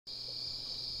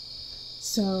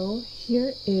So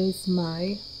here is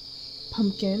my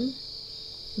pumpkin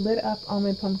lit up on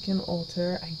my pumpkin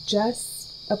altar. I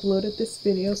just uploaded this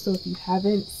video, so if you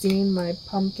haven't seen my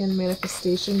pumpkin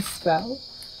manifestation spell,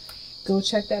 go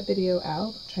check that video out.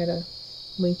 I'll try to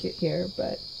link it here,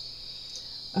 but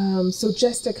so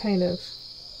just a kind of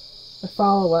a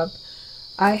follow-up,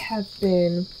 I have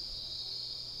been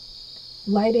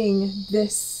lighting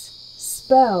this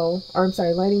spell, or I'm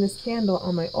sorry, lighting this candle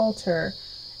on my altar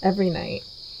every night.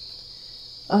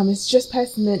 It's just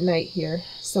past midnight here,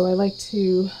 so I like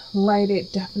to light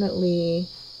it definitely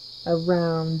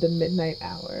around the midnight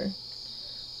hour.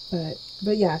 But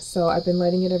yeah, so I've been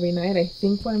lighting it every night. I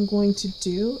think what I'm going to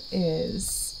do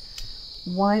is,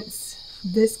 once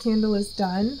this candle is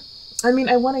done, I mean,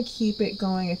 I want to keep it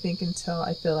going, I think, until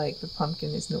I feel like the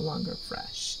pumpkin is no longer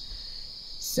fresh.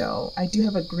 So I do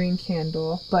have a green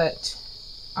candle, but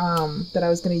that I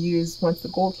was going to use once the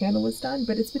gold candle was done,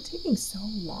 but it's been taking so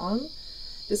long.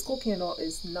 This gold candle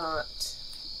is not,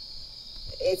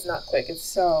 it's not quick.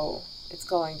 It's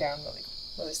going down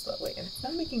really slowly, and it's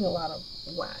not making a lot of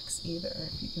wax either,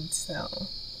 if you can tell.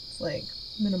 It's like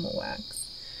minimal wax.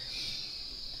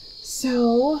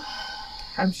 So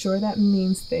I'm sure that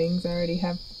means things. I already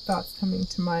have thoughts coming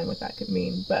to mind what that could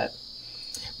mean, but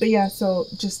yeah, so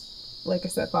just like I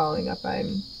said, following up,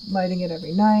 I'm lighting it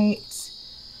every night.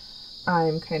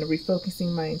 I'm kind of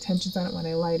refocusing my intentions on it when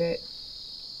I light it.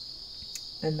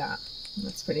 And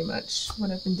that's pretty much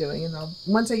what I've been doing. And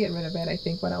once I get rid of it, I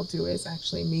think what I'll do is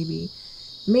actually maybe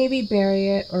bury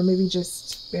it, or maybe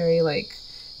just bury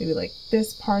maybe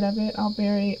this part of it I'll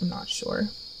bury. I'm not sure.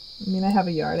 I mean, I have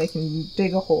a yard. I can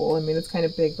dig a hole. I mean, it's kind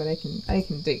of big, but I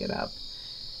can dig it up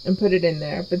and put it in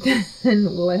there. But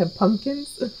then will I have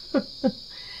pumpkins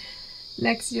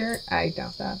next year? I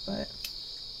doubt that, but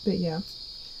yeah.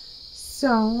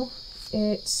 So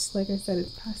it's, like I said, it's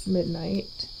past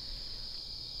midnight.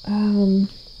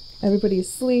 Everybody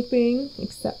is sleeping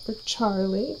except for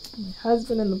Charlie. My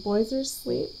husband and the boys are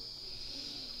asleep.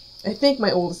 I think my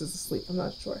oldest is asleep. I'm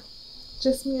not sure.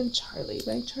 Just me and Charlie,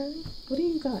 right, Charlie? What do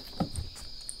you got?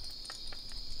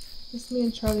 Just me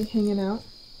and Charlie hanging out.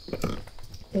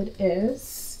 It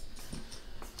is.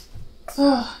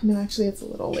 Oh no, actually, it's a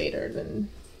little later than.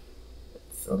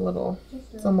 It's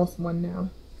almost 1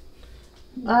 now.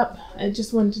 I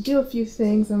just wanted to do a few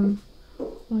things. I'm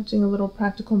watching a little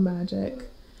practical magic.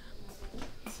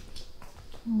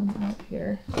 I'm out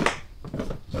here. I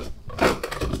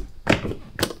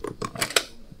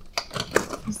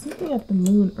was looking at the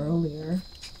moon earlier.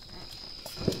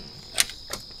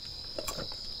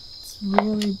 It's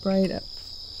really bright up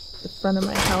the front of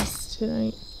my house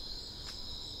tonight.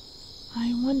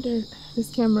 I wondered, this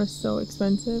camera is so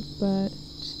expensive, but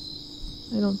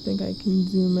I don't think I can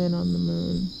zoom in on the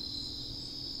moon.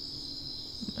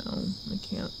 No, I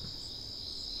can't.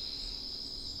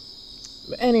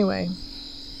 But anyway,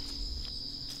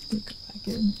 let me go back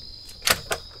in.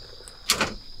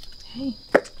 Hey.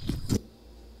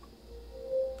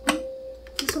 I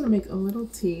just want to make a little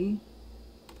tea.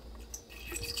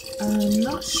 I'm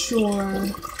not sure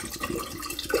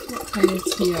what kind of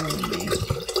tea I want to make.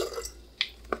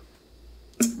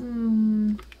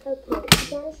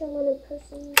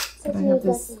 But I have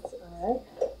this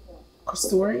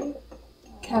Story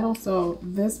kettle, so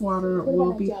this water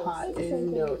will be hot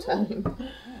in no time.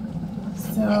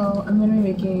 So I'm going to be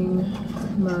making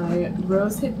my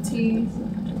rose hip tea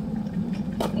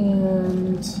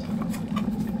and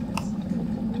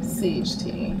sage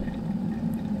tea.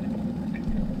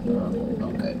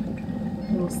 Oh good.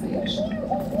 A little sage.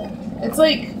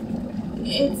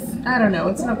 I don't know,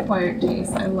 it's an acquired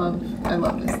taste. I love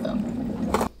this stuff.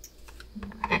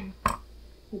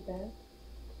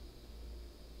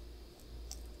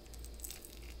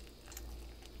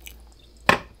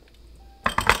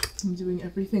 I'm doing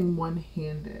everything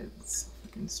one-handed. It's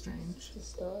freaking strange.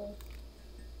 Just another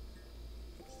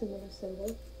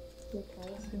symbol.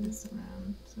 Turn this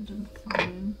around so it doesn't fall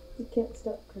in. You can't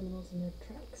stop criminals in their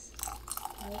tracks.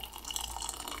 Right?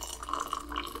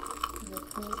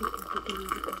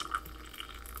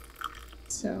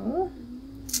 So,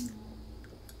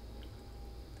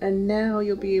 and now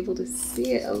you'll be able to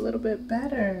see it a little bit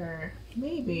better.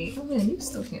 Maybe. Oh man, you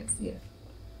still can't see it.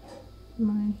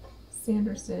 My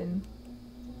Sanderson.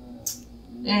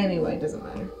 Anyway, it doesn't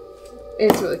matter.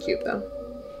 It's really cute though.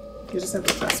 You just have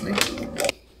to trust me.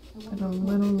 And a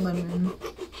little lemon.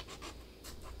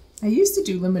 I used to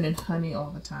do lemon and honey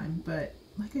all the time, but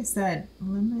like I said,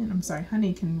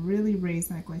 honey can really raise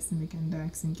that glycemic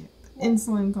index and get the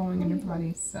insulin going in your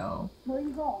body. So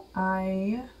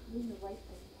I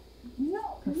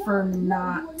prefer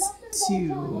not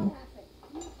to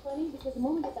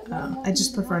I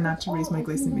just prefer not to raise my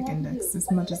glycemic index as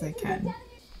much as I can.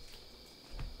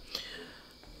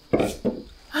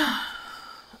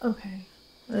 Okay,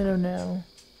 I don't know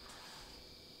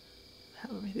how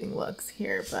everything looks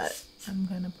here, but I'm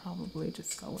gonna probably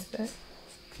just go with it.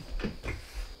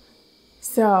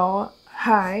 So,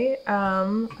 hi,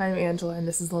 I'm Angela and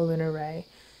this is La Lunar Ray.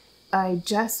 I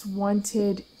just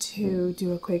wanted to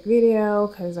do a quick video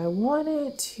because I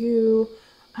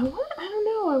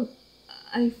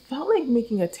felt like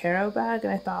making a tarot bag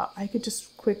and I thought I could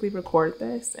just quickly record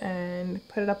this and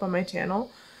put it up on my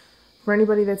channel. For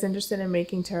anybody that's interested in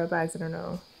making tarot bags, I don't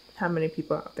know how many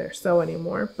people out there sew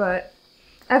anymore, but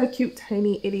I have a cute,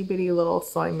 tiny, itty bitty little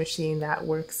sewing machine that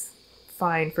works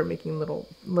fine for making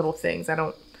little things. I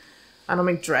don't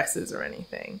make dresses or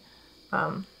anything.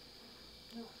 And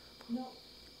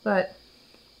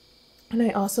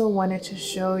I also wanted to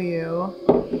show you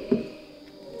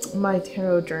my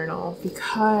tarot journal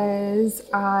because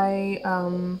I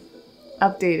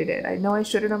updated it. I know I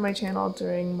showed it on my channel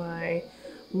during my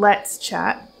Let's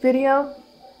Chat video.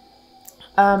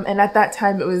 And at that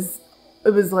time it was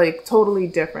like totally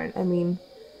different. I mean,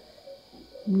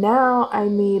 now I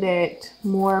made it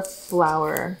more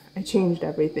flower. I changed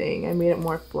everything. I made it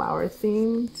more flower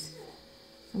themed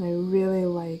and I really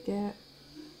like it.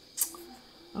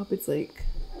 I hope it's like,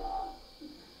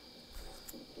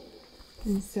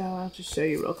 and so I'll just show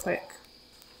you real quick.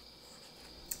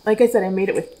 Like I said, I made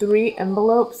it with 3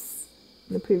 envelopes.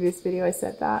 In the previous video I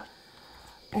said that.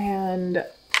 And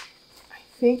I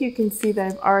think you can see that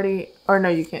I've already, or no,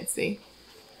 you can't see.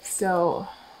 So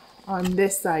on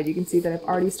this side, you can see that I've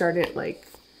already started like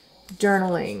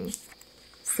journaling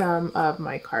some of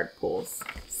my card pulls.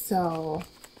 So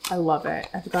I love it.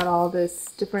 I've got all this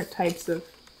different types of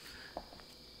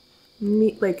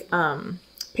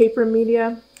paper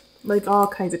media, like all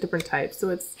kinds of different types. So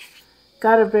it's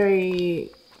got a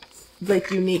very like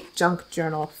unique junk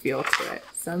journal feel to it.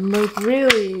 So I'm like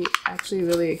actually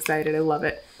really excited. I love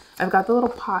it. I've got the little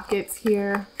pockets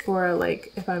here for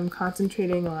like if I'm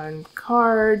concentrating on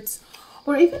cards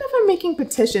or even if I'm making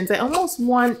petitions. I almost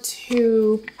want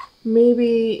to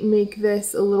maybe make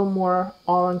this a little more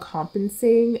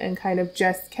all-encompassing and kind of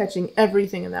just catching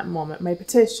everything in that moment. My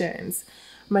petitions,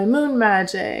 my moon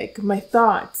magic, my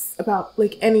thoughts about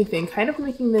like anything, kind of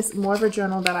making this more of a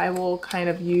journal that I will kind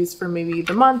of use for maybe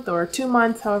the month or 2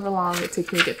 months, however long it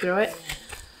takes me to get through it.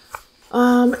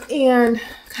 And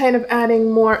kind of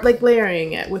adding more, like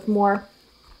layering it with more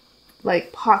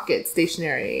like pocket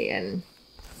stationery and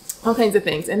all kinds of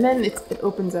things. And then it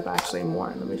opens up actually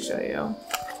more. Let me show you.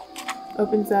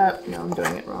 Opens up, no, I'm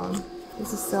doing it wrong.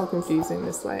 This is so confusing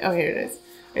this way. Oh, here it is.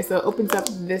 Okay, so it opens up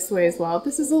this way as well.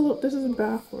 This is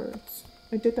backwards.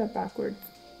 I did that backwards.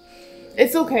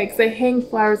 It's okay because I hang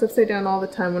flowers upside down all the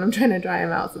time when I'm trying to dry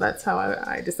them out. So that's how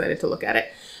I decided to look at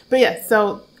it. But yeah,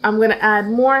 so I'm going to add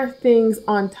more things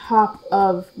on top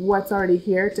of what's already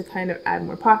here to kind of add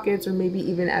more pockets or maybe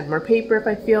even add more paper if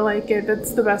I feel like it.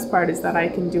 That's the best part, is that I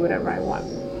can do whatever I want.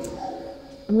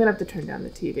 I'm going to have to turn down the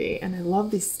TV, and I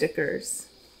love these stickers.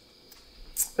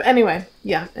 But anyway,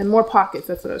 yeah, and more pockets.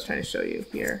 That's what I was trying to show you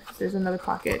here. There's another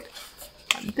pocket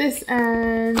on this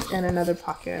end and another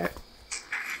pocket.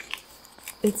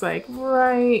 It's like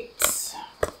right, if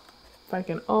I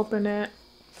can open it.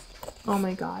 Oh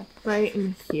my God, right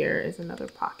in here is another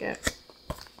pocket.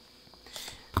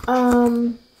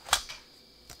 But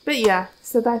yeah,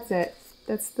 so that's it.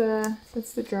 That's the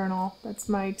journal. That's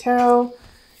my tarot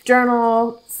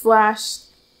journal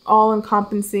 /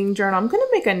 all-encompassing journal. I'm gonna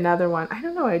make another one. I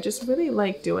don't know, I just really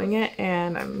like doing it,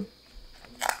 and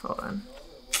hold on,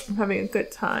 I'm having a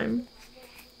good time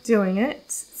doing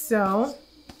it. So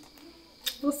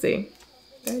we'll see.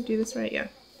 Did I do this right? Yeah.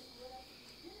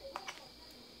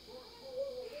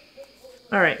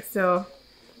 All right, so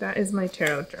that is my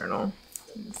tarot journal.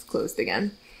 It's closed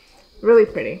again. Really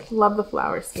pretty. Love the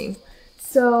flower scheme.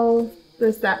 So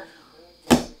there's that.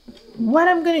 What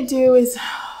I'm gonna do is,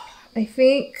 I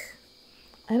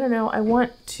don't know, I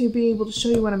want to be able to show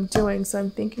you what I'm doing. So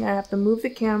I'm thinking I have to move the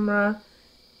camera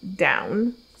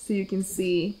down so you can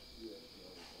see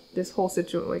this whole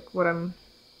situation, like what I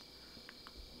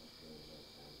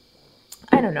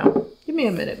don't know. Give me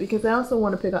a minute because I also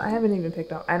want to pick up. I haven't even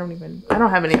picked up. I don't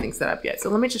have anything set up yet. So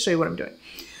let me just show you what I'm doing.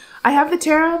 I have the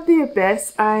Tarot of the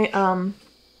Abyss. My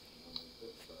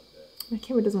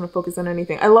camera doesn't want to focus on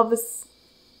anything. I love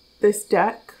this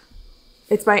deck.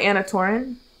 It's by Anna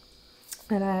Torrin,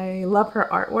 and I love her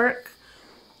artwork.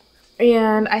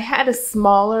 And I had a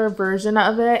smaller version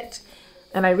of it,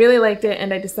 and I really liked it,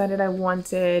 and I decided I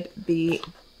wanted the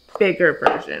bigger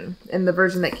version, and the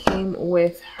version that came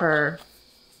with her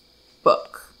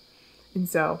book. And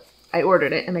so I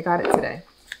ordered it and I got it today.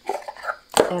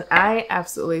 And I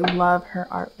absolutely love her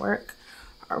artwork.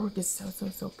 Her artwork is so, so,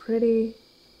 so pretty.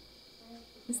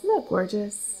 Isn't that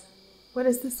gorgeous? What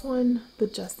is this one? The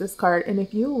Justice card. And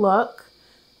if you look,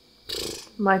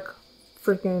 like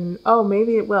freaking, oh,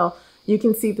 maybe it will. You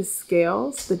can see the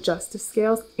scales, the Justice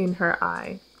scales in her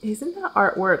eye. Isn't that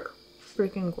artwork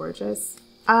freaking gorgeous?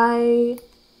 I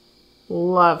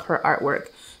love her artwork.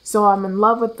 So I'm in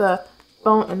love with the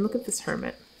bone. And look at this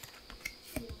hermit.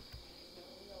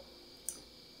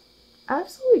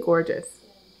 Absolutely gorgeous.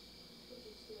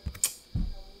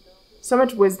 So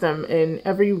much wisdom in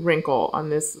every wrinkle on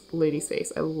this lady's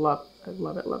face. I love it,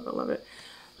 love it, love it.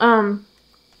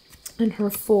 And her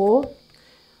full,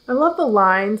 I love the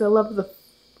lines. I love the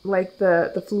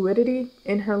fluidity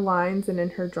in her lines and in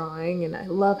her drawing. And I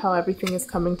love how everything is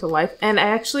coming to life. And I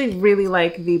actually really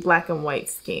like the black and white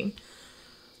scheme.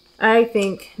 I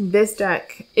think this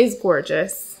deck is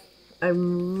gorgeous.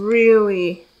 I'm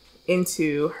really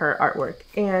into her artwork.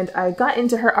 And I got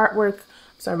into her artwork.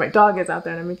 Sorry, my dog is out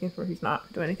there and I'm making sure he's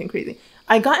not doing anything crazy.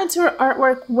 I got into her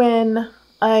artwork when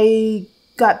I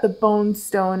got the Bone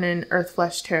Stone and Earth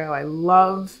Flesh Tarot. I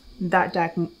love that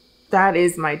deck. That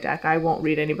is my deck. I won't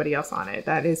read anybody else on it.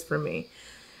 That is for me.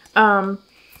 And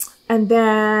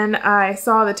then I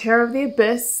saw the Tarot of the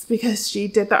Abyss because she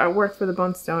did the artwork for the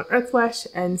Bone Stone Earth Flesh.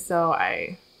 And so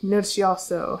I noticed she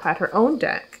also had her own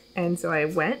deck. And so I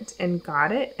went and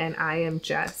got it. And I am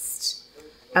just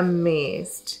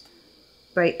amazed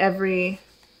by every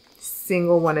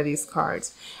single one of these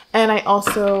cards. And I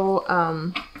also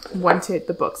wanted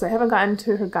the books. I haven't gotten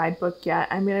to her guidebook yet.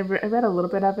 I mean, I read a little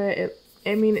bit of it.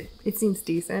 It seems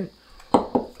decent.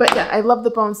 But yeah, I love the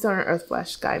Bone Stone and Earth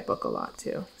Flesh guidebook a lot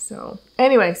too. So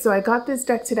anyway, so I got this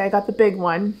deck today. I got the big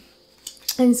one.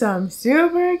 And so I'm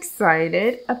super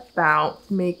excited about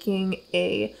making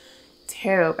a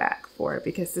tarot back for it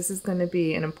because this is going to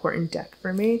be an important deck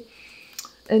for me.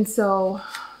 And so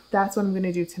that's what I'm going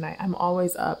to do tonight. I'm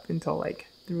always up until like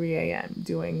 3 a.m.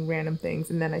 doing random things.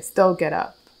 And then I still get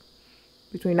up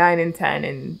between 9 and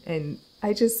 10. And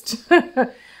I just,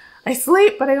 I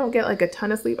sleep, but I don't get like a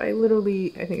ton of sleep. I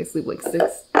think I sleep like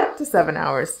 6 to 7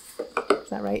 hours. Is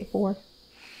that right? 4,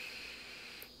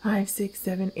 5, 6,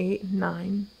 7, 8,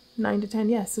 9, 9 to 10.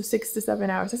 Yeah, so 6 to 7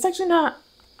 hours. That's actually not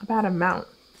a bad amount,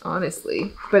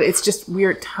 honestly. But it's just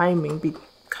weird timing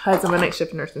because I'm a night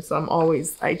shift nurse. And so I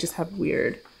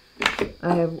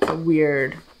have a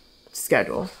weird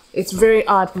schedule. It's very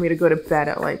odd for me to go to bed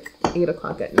at like 8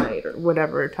 o'clock at night or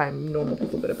whatever time normal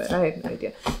people go to bed. I have no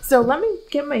idea. So let me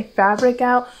get my fabric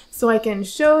out so I can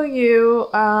show you,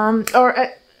 I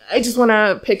just want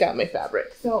to pick out my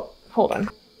fabric. So hold on.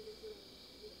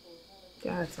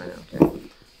 Yeah, that's fine.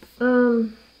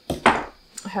 Okay.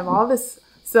 I have all this.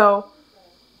 So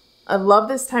I love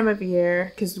this time of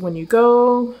year because when you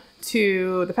go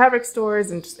to the fabric stores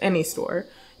and just any store,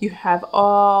 you have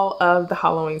all of the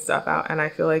Halloween stuff out. And I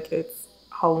feel like it's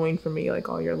Halloween for me like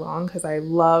all year long because I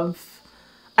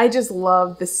just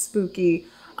love the spooky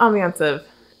ambiance of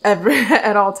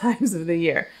at all times of the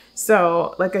year.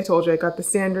 So like I told you, I got the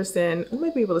Sanderson. I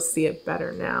might be able to see it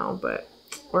better now,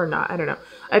 or not. I don't know.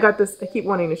 I got this. I keep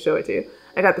wanting to show it to you.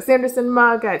 I got the Sanderson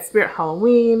mug. I got Spirit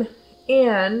Halloween.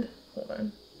 And hold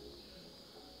on.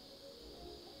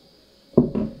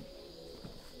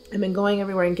 I've been going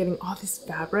everywhere and getting all this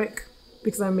fabric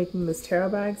because I'm making these tarot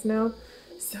bags now.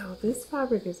 So this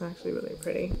fabric is actually really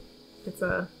pretty. It's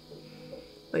a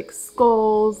like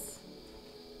skulls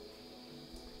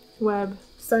web.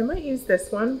 So I might use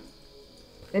this one.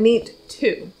 I need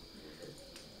 2.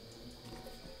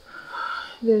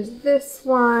 There's this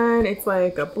one. It's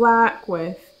like a black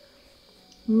with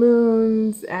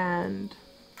moons and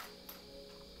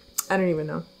I don't even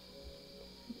know.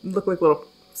 Look like little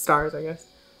stars, I guess.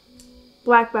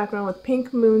 Black background with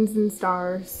pink moons and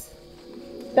stars.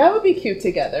 That would be cute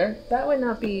together. That would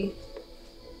not be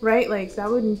right. Like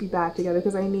that wouldn't be bad together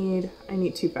because I need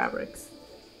 2 fabrics.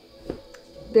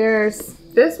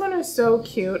 This one is so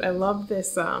cute. I love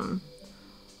this.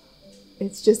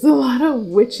 It's just a lot of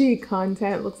witchy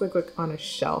content. It looks like on a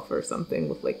shelf or something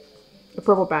with like a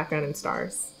purple background and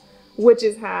stars.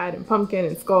 Witch's hat and pumpkin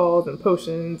and skulls and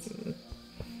potions and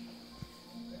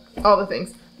all the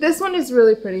things. This one is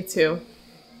really pretty too.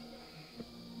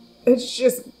 It's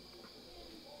just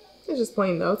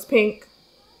plain though. It's pink,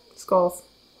 skulls,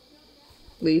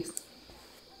 leaves.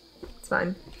 It's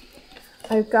fine.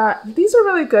 These are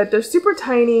really good. They're super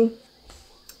tiny.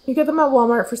 You get them at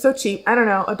Walmart for so cheap. I don't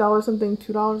know, $1 something,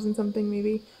 $2 and something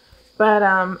maybe. But,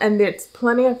 and it's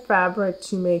plenty of fabric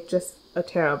to make just a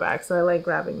tarot bag, so I like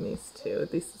grabbing these two.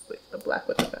 This is like the black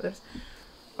with the feathers.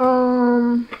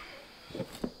 I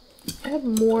have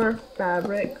more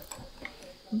fabric,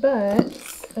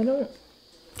 but I don't.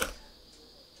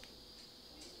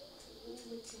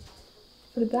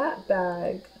 For that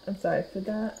bag, I'm sorry, for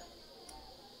that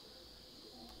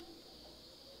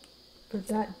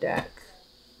deck,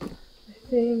 I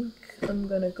think I'm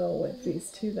gonna go with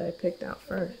these two that I picked out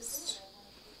first.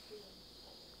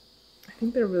 I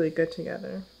think they're really good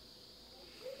together.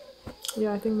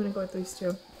 Yeah, I think I'm gonna go with these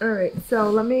two. Alright, so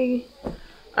alright,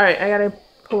 I gotta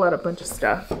pull out a bunch of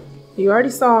stuff. You already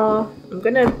saw, I'm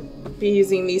gonna be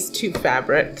using these two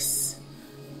fabrics.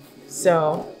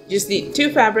 So, just the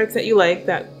two fabrics that you like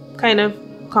that kind of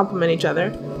complement each other.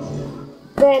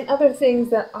 Then other things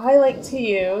that I like to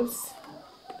use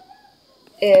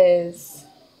is,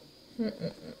 let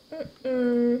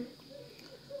me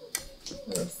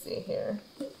see here,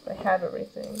 if I have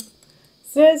everything.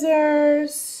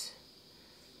 Scissors.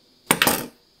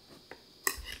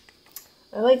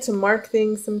 I like to mark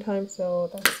things sometimes, so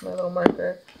that's my little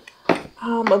marker.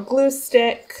 A glue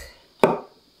stick.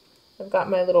 I've got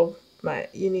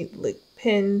you need like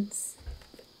pins.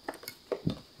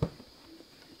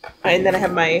 And then I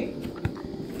have my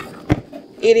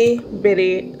itty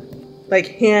bitty,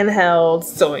 like handheld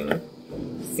sewing,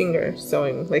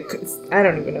 like, I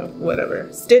don't even know, whatever.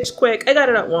 Stitch Quick. I got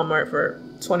it at Walmart for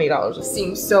 $20. It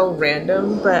seems so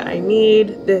random, but I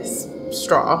need this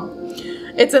straw.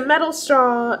 It's a metal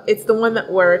straw. It's the one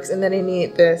that works, and then I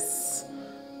need this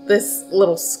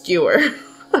little skewer.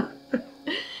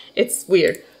 It's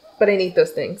weird, but I need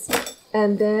those things.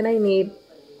 And then I need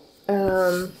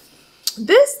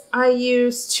this I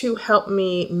use to help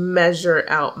me measure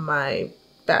out my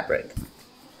fabric.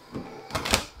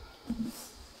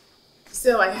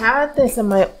 So I had this in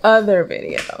my other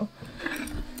video.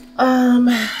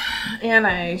 And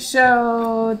I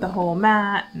showed the whole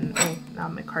mat, and oh, now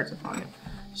my cards are falling.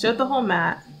 Showed the whole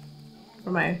mat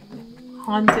for my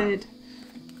haunted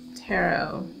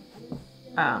house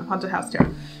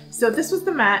tarot. So this was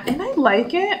the mat, and I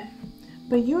like it,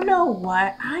 but you know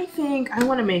what? I think I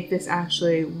want to make this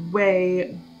actually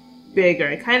way bigger.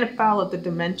 I kind of followed the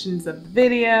dimensions of the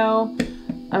video.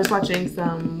 I was watching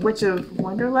some Witch of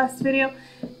Wonderlust video,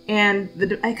 and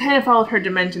I kind of followed her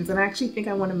dimensions, and I actually think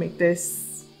I want to make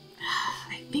this,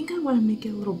 I think I want to make it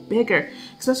a little bigger,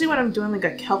 especially when I'm doing like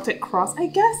a Celtic cross. I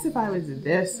guess if I was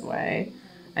this way,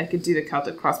 I could do the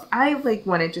Celtic cross, but I like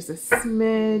want it just a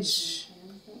smidge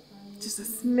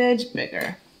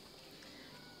bigger.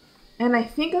 And I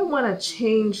think I want to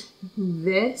change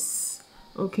this.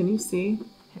 Oh, can you see?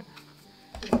 Here.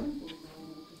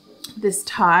 This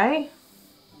tie.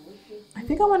 I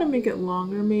think I want to make it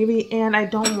longer maybe, and I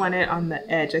don't want it on the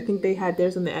edge. I think they had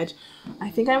theirs on the edge. I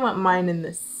think I want mine in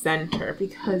the center,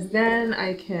 because then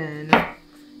I can, I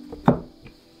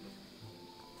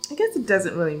guess it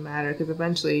doesn't really matter because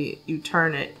eventually you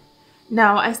turn it.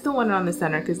 Now I still want it on the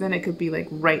center because then it could be like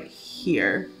right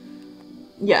here.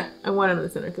 Yeah, I want it on the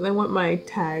center because I want my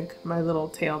tag, my little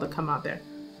tail to come out there.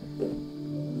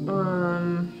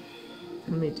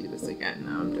 Let me do this again.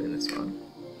 Now I'm doing this wrong.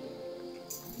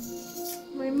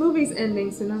 My movie's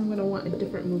ending, so now I'm gonna want a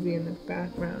different movie in the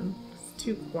background. It's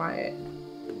too quiet.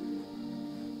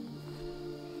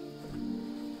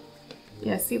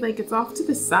 Yeah, see, like it's off to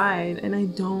the side, and I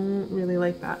don't really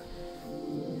like that.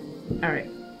 Alright.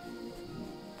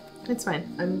 It's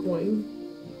fine. I'm going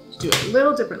to do it a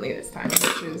little differently this time,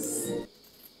 which is...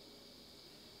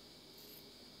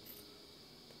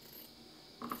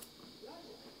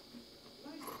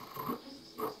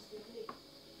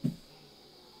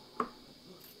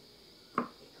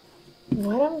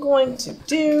 What I'm going to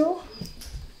do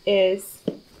is,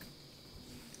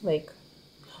 like,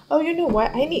 oh, you know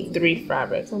what? I need 3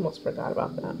 fabrics. I almost forgot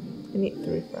about that. I need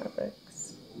 3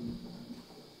 fabrics.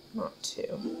 Not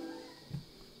 2.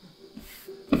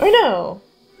 Or no!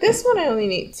 This one I only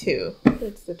need 2.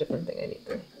 It's a different thing. I need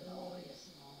 3.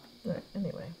 Alright,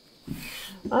 anyway.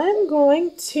 I'm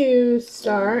going to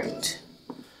start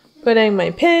putting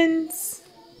my pins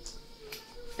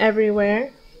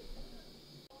everywhere.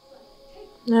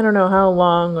 I don't know how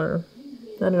long, or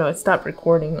I don't know, it stopped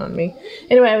recording on me.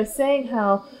 Anyway, I was saying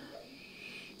how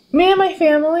me and my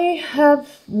family have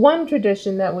one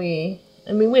tradition that we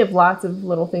have lots of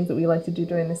little things that we like to do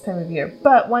during this time of year,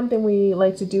 but one thing we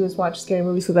like to do is watch scary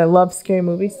movies because I love scary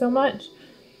movies so much.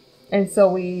 And so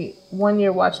we one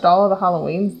year watched all of the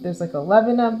Halloweens. There's like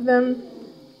 11 of them,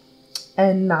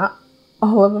 and not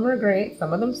all of them are great.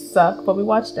 Some of them suck, but we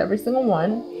watched every single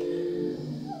one.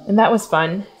 And that was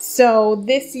fun. So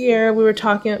this year we were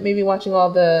talking about maybe watching all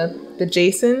the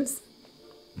Jasons.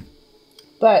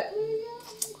 But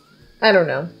I don't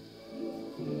know.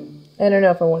 I don't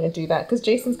know if I want to do that because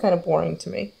Jason's kind of boring to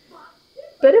me.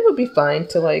 But it would be fine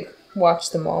to like watch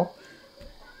them all.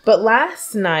 But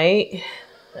last night,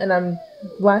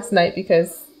 last night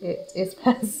because it's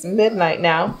past midnight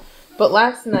now. But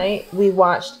last night we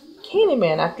watched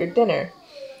Candyman after dinner.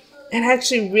 And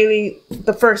actually really,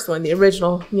 the first one, the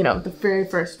original, you know, the very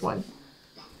first one.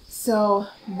 So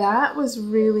that was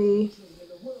really,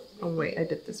 oh wait, I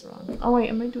did this wrong. Oh wait,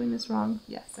 am I doing this wrong?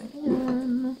 Yes, I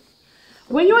am.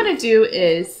 What you want to do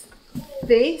is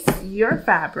face your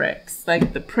fabrics,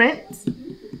 like the print,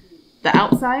 the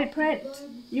outside print.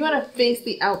 You want to face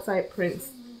the outside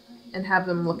prints and have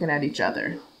them looking at each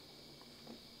other.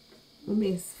 Let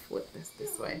me flip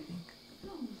this way, I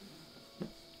think.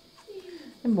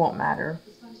 It won't matter,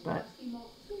 but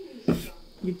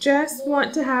you just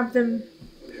want to have them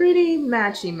pretty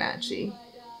matchy-matchy.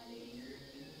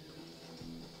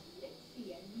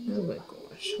 Oh my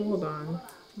gosh, hold on.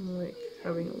 I'm like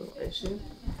having a little issue.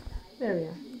 There we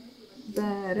are.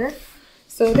 Better.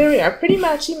 So there we are, pretty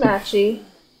matchy-matchy.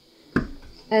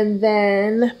 And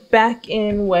then back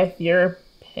in with your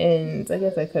pins. I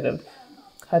guess I could have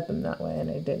cut them that way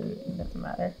and I didn't. It doesn't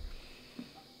matter.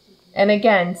 And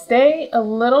again, stay a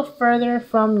little further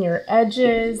from your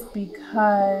edges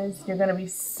because you're going to be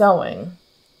sewing.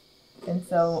 And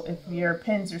so if your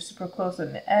pins are super close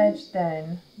on the edge,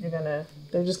 then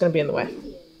they're just going to be in the way.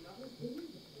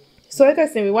 So like I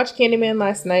said, we watched Candyman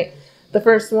last night. The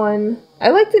first one,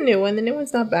 I like the new one. The new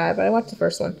one's not bad, but I watched the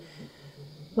first one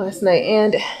last night.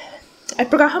 And I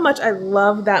forgot how much I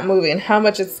loved that movie and how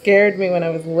much it scared me when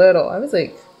I was little. I was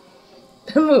like,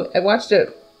 I watched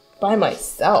it by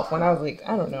myself when I was like,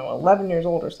 I don't know, 11 years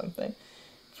old or something.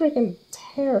 Freaking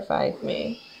terrified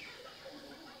me.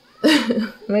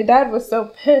 My dad was so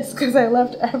pissed because I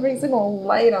left every single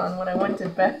light on when I went to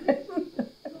bed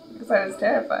because I was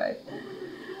terrified.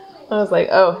 I was like,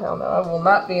 oh, hell no, I will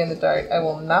not be in the dark. I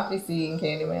will not be seeing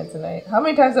Candyman tonight. How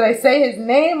many times did I say his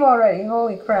name already?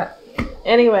 Holy crap.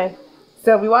 Anyway,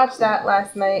 so we watched that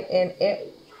last night and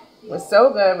it was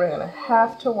so good. We're going to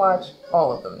have to watch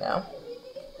all of them now.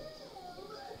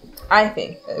 I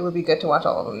think it would be good to watch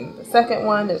all of them. The second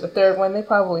one, there's a third one. They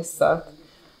probably suck.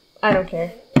 I don't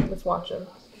care. Let's watch them.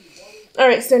 All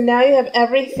right, so now you have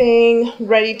everything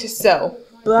ready to sew.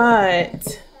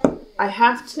 But I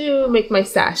have to make my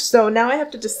sash. So now I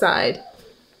have to decide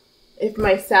if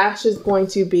my sash is going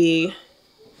to be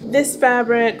this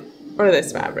fabric or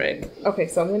this fabric. Okay,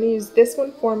 so I'm going to use this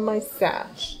one for my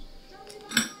sash.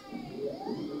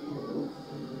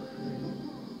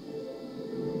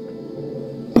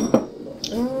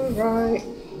 Right.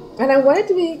 And I want it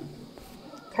to be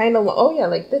kind of long. Oh yeah,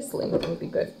 like this length would be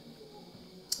good.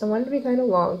 I want it to be kind of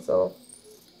long, so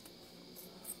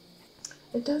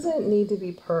it doesn't need to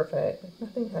be perfect.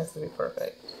 Nothing has to be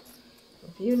perfect.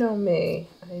 If you know me,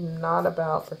 I'm not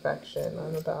about perfection.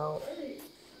 I'm about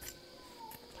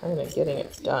kind of getting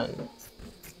it done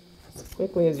as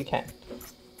quickly as you can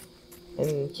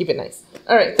and keep it nice.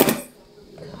 All right,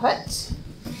 cut.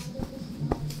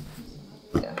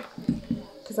 Yeah.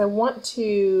 Because I want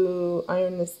to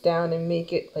iron this down and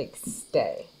make it like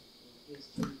stay.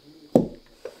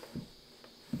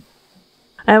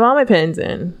 I have all my pins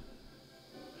in.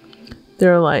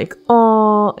 They're like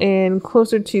all in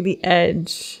closer to the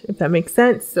edge, if that makes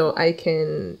sense. So I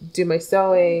can do my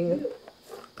sewing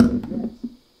and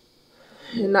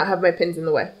not have my pins in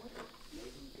the way.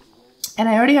 And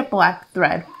I already have black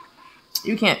thread.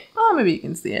 You can't, oh, maybe you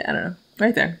can see it. I don't know.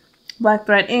 Right there. Black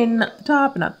thread in the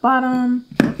top and at the bottom.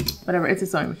 Whatever, it's a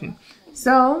sewing machine.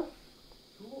 So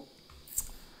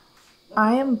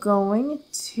I am going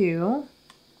to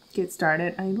get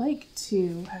started. I like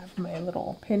to have my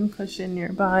little pin cushion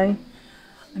nearby.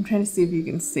 I'm trying to see if you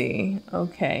can see.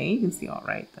 Okay, you can see all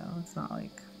right though. It's not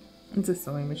like, it's a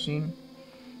sewing machine.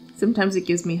 Sometimes it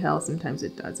gives me hell, sometimes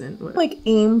it doesn't. Like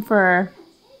aim for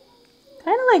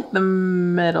kind of like the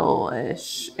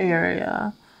middle-ish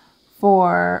area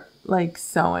for like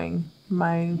sewing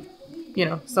my, you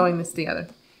know, sewing this together.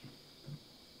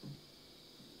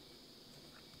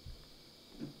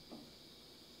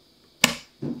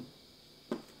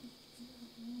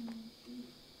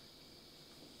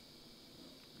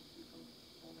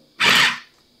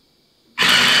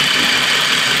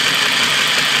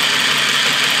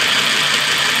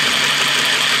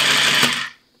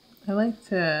 I like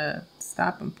to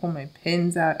stop and pull my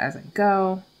pins out as I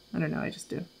go. I don't know, I just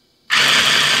do.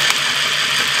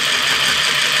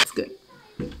 It's good.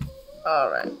 All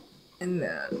right, and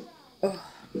then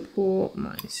pull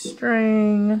my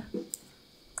string.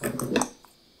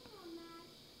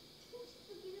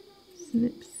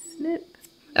 Snip, snip.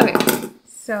 Okay,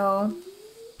 so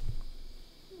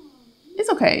it's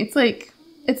okay. It's like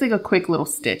a quick little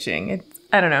stitching.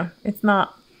 I don't know. It's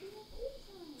not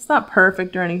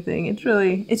perfect or anything.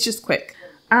 It's just quick.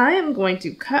 I am going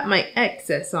to cut my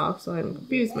excess off so I don't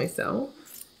confuse myself.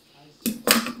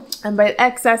 And by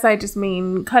excess, I just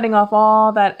mean cutting off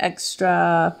all that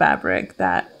extra fabric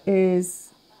that is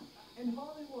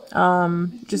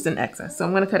just an excess. So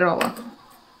I'm going to cut it all off.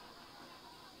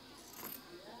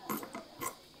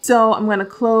 So I'm going to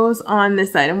close on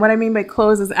this side. And what I mean by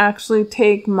close is actually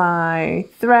take my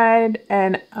thread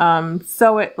and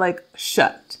sew it like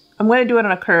shut. I'm going to do it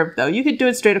on a curve though. You could do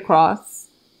it straight across,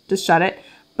 just shut it,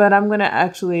 but I'm going to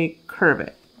actually curve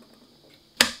it.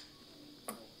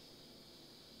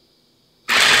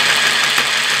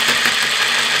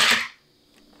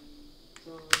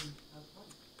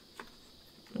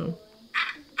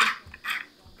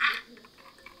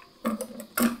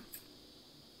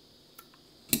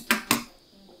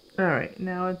 All right,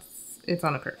 now it's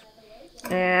on a curve.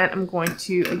 And I'm going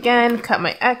to, again, cut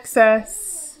my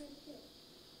excess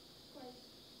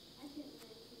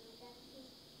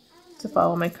to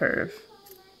follow my curve.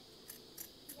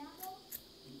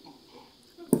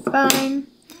 Fine.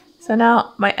 So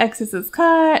now my excess is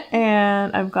cut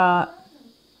and I've got,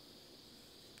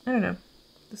 I don't know,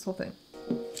 this whole thing.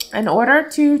 In order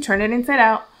to turn it inside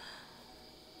out,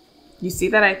 you see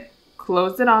that I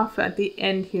closed it off at the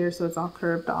end here so it's all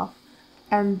curved off.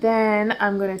 And then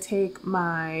I'm going to take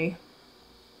my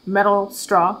metal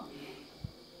straw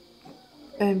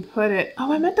and put it,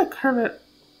 oh, I meant to curve it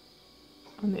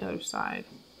on the other side.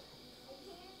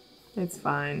 It's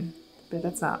fine, but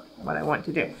that's not what I want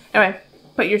to do. Anyway,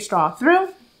 put your straw through.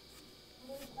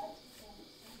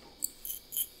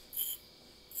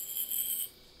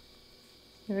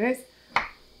 Here it is.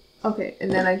 Okay,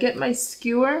 and then I get my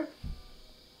skewer.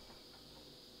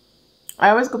 I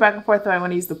always go back and forth if I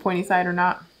want to use the pointy side or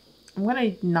not. I'm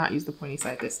going to not use the pointy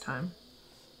side this time.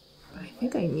 But I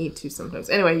think I need to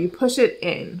sometimes. Anyway, you push it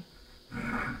in.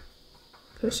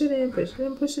 Push it in, push it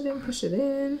in, push it in, push it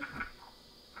in.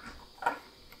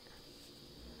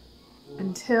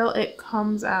 Until it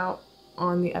comes out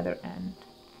on the other end.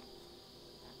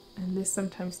 And this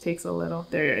sometimes takes a little.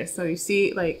 There it is. So you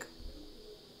see like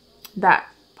that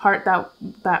part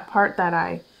that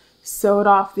I sewed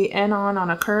off the end on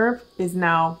a curve is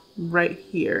now right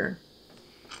here.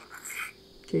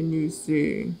 Can you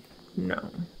see?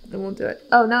 No, it won't do it.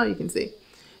 Oh, now you can see.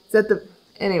 It's at the,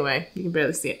 anyway, you can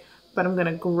barely see it. But I'm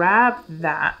gonna grab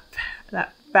that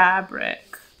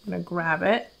fabric. I'm gonna grab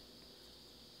it.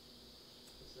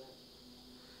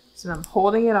 So I'm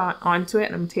holding it onto it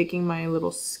and I'm taking my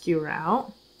little skewer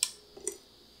out.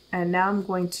 And now I'm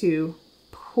going to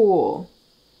pull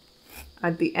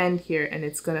at the end here and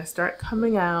it's gonna start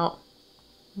coming out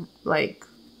like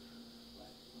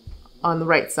on the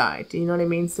right side. Do you know what I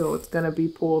mean? So it's gonna be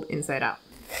pulled inside out.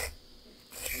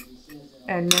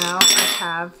 And now I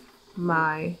have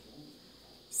my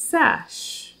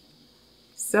sash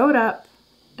sewed up,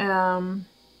 and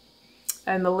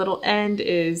the little end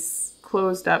is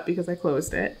closed up because I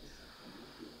closed it.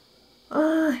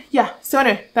 Yeah, so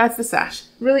anyway, that's the sash.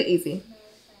 Really easy.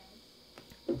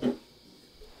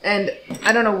 And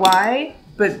I don't know why,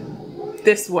 but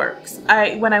this works.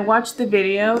 When I watched the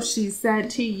video, she said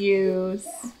to use,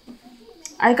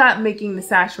 I got making the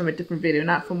sash from a different video,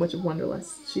 not from Witch of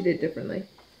Wonderlust. She did differently.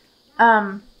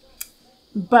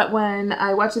 But when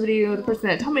I watched the video, the person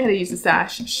that told me how to use the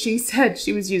sash, she said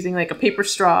she was using like a paper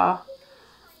straw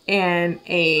and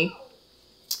a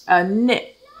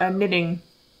knitting,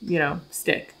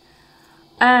 stick.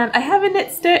 And I have a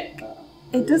knit stick.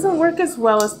 It doesn't work as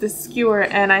well as this skewer,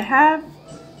 and I have,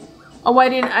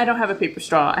 I don't have a paper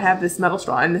straw. I have this metal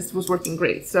straw, and this was working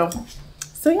great. So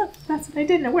yeah, that's what I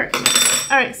did, and it worked.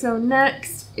 All right, so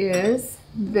next is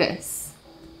this.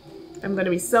 I'm gonna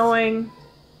be sewing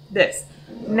this.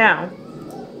 Now,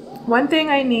 one thing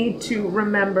I need to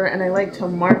remember, and I like to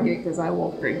mark it because I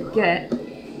will forget,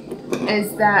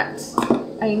 is that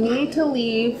I need to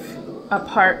leave a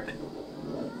part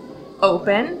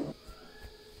open.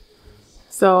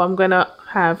 So I'm gonna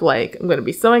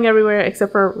be sewing everywhere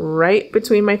except for right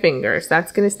between my fingers.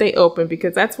 That's gonna stay open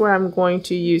because that's where I'm going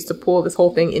to use to pull this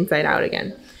whole thing inside out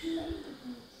again.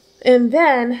 And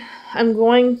then I'm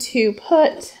going to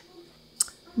put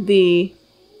the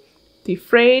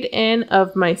frayed end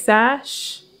of my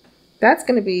sash. That's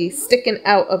gonna be sticking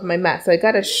out of my mat. So I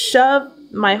gotta shove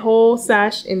my whole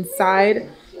sash inside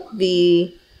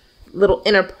the little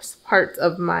inner parts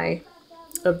of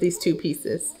these two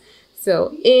pieces.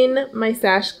 So in my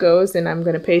sash goes, and I'm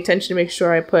going to pay attention to make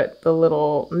sure I put the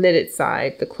little knitted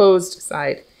side, the closed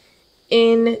side,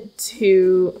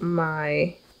 into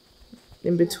my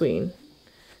in between.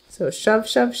 So shove,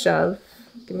 shove, shove.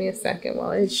 Give me a second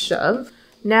while I shove.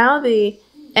 Now the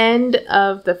end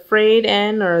of the frayed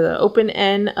end or the open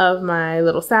end of my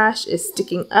little sash is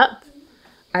sticking up.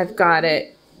 I've got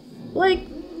it, like,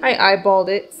 I eyeballed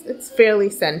it. It's fairly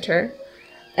center.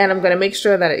 And I'm going to make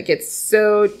sure that it gets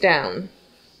sewed down.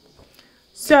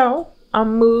 So I'll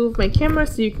move my camera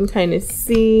so you can kind of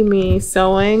see me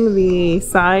sewing the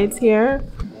sides here.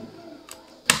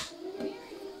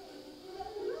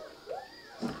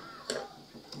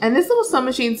 And this little sew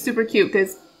machine is super cute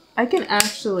because I can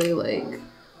actually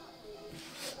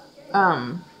I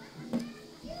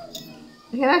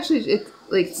can actually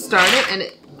start it and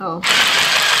it, oh,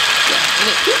 yeah, and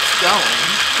it keeps going.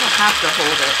 I don't have to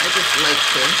hold it, I just like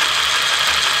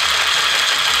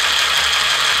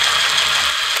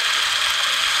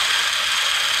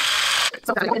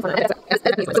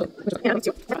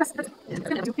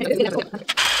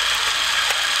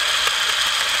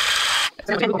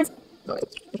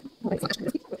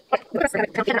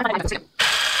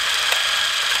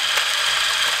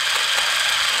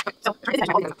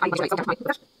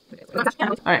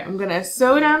Alright, I'm gonna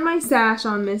sew down my sash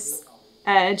on this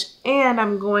edge and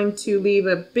I'm going to leave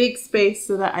a big space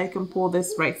so that I can pull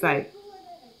this right side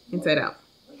inside out.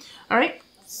 Alright,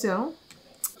 so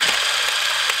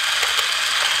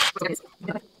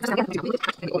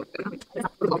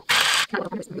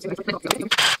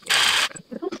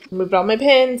moved all my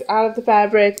pins out of the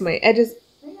fabric, my edges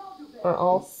are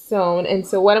all sewn, and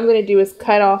so what I'm going to do is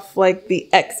cut off like the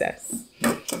excess.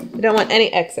 I don't want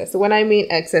any excess. So when I mean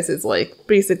excess, it's like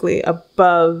basically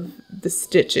above the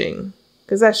stitching,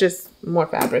 because that's just more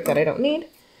fabric that I don't need.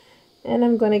 And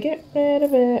I'm going to get rid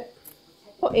of it.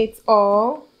 It's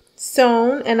all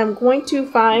sewn, and I'm going to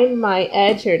find my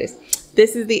edge. Here it is.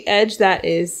 This is the edge that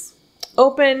is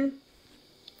open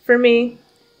for me.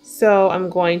 So I'm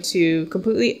going to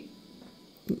completely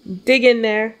dig in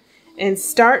there and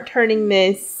start turning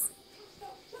this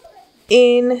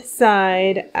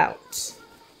inside out.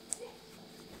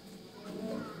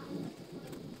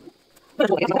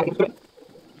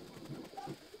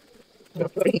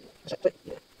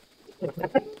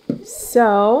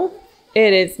 So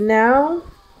it is now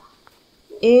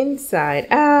inside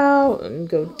out, and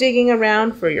go digging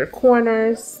around for your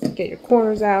corners. Get your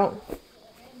corners out.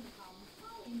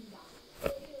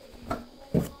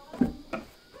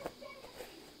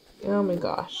 Oh my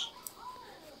gosh.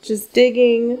 Just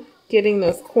digging, getting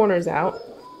those corners out.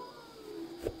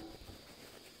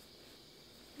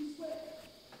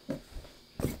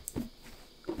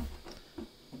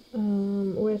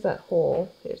 Where's that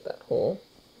hole? Here's that hole.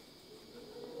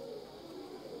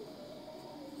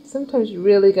 Sometimes you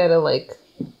really gotta like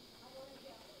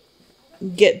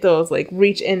get those, like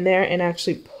reach in there and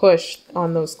actually push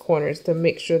on those corners to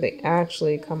make sure they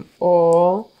actually come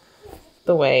all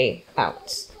the way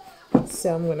out.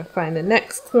 So I'm gonna find the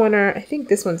next corner. I think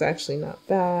this one's actually not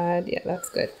bad. Yeah, that's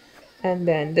good. And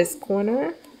then this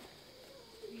corner.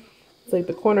 It's like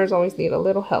the corners always need a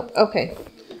little help. Okay,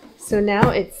 so now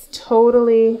it's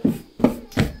totally,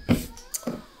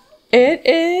 it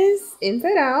is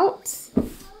inside out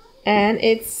and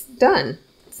it's done.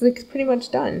 It's like pretty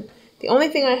much done. The only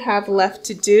thing I have left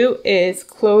to do is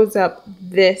close up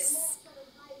this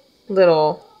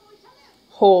little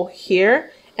hole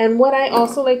here. And what I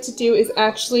also like to do is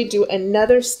actually do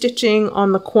another stitching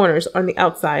on the corners on the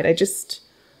outside. I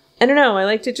don't know, I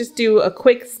like to just do a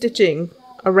quick stitching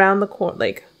around the corner.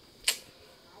 Like,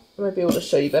 I might be able to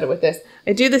show you better with this.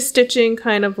 I do the stitching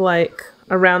kind of like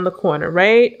around the corner,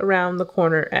 right around the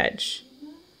corner edge.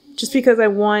 Just because I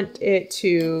want it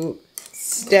to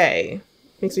stay.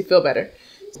 Makes me feel better.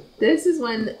 This is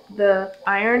when the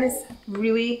iron is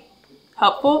really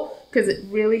helpful because it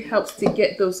really helps to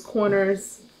get those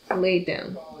corners laid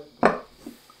down.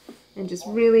 And just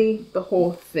really the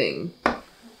whole thing.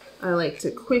 I like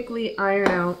to quickly iron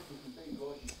out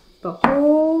the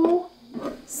whole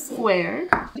square.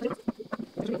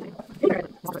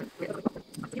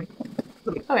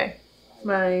 Okay,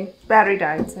 my battery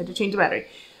died, so I had to change the battery.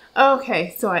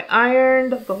 Okay, so I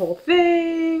ironed the whole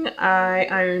thing. I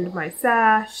ironed my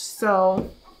sash,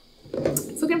 so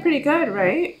it's looking pretty good,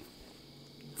 right?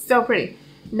 So pretty.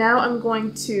 Now I'm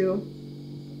going to,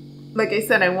 like I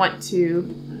said, I want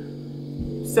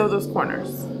to sew those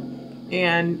corners.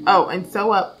 And, oh, and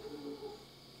sew up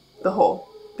the hole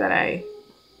that I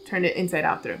turned it inside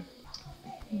out through.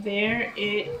 There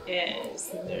it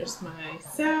is. There's my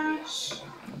sash.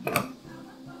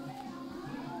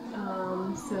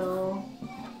 So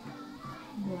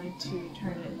I'm going to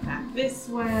turn it back this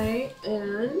way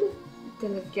and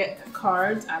gonna get the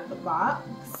cards out of the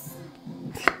box.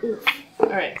 Oof.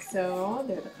 Alright, so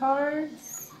there are the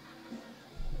cards.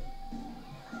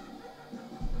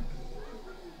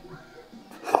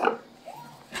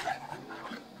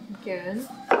 Again,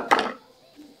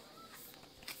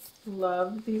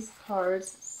 love these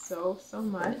cards so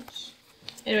much.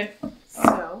 Anyway,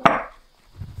 so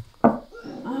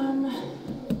I'm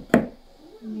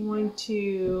going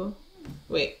to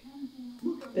wait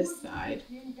this side.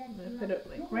 I'm gonna put it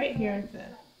like right here at the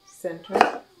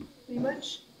center, pretty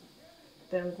much.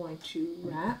 Then I'm going to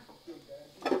wrap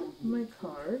my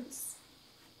cards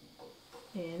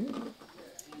in,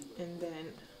 and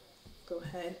then go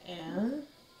ahead and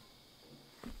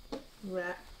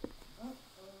wrap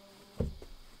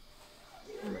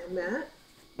my mat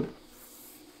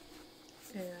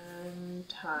and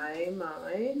tie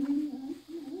my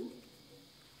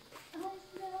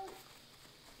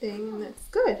thing, and that's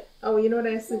good. Oh, you know what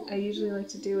I usually like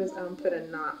to do is put a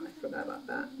knot. I forgot about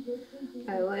that.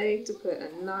 I like to put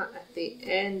a knot at the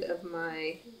end of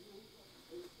my,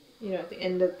 at the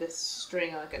end of this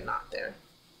string, like a knot there.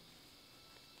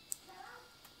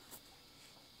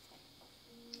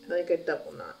 I like a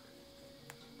double knot.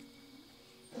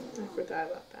 I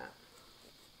forgot about that.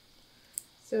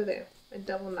 So there, a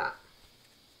double knot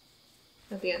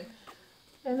at the end.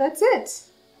 And that's it.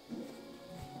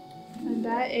 And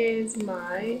that is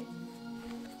my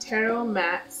tarot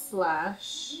mat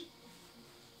slash.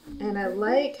 And I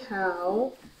like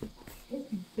how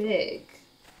big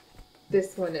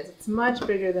this one is. It's much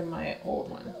bigger than my old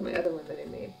one, my other one that I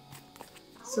made.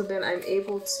 So then I'm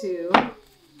able to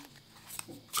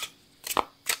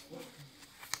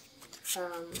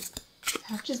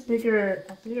have just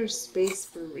a bigger space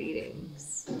for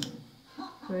readings,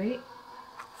 right?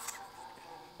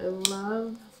 I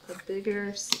love a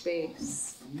bigger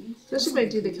space, especially if I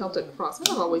do the Celtic cross. I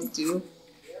don't always do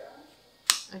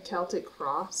a Celtic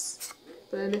cross,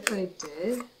 but if I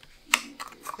did,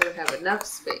 I would have enough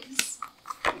space.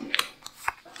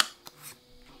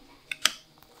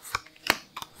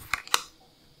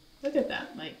 Look at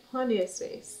that, like plenty of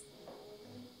space.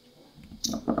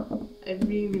 I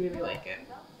really like it.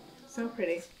 So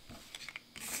pretty.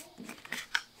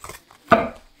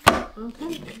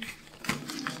 Okay.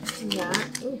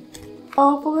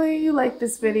 Hopefully you liked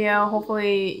this video.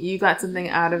 Hopefully you got something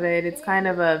out of it. It's kind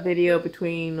of a video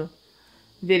between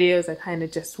videos. I kind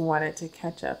of just wanted to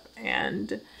catch up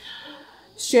and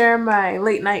share my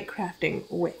late night crafting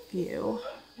with you.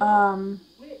 I'm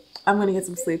going to get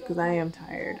some sleep because I am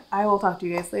tired. I will talk to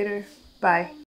you guys later. Bye.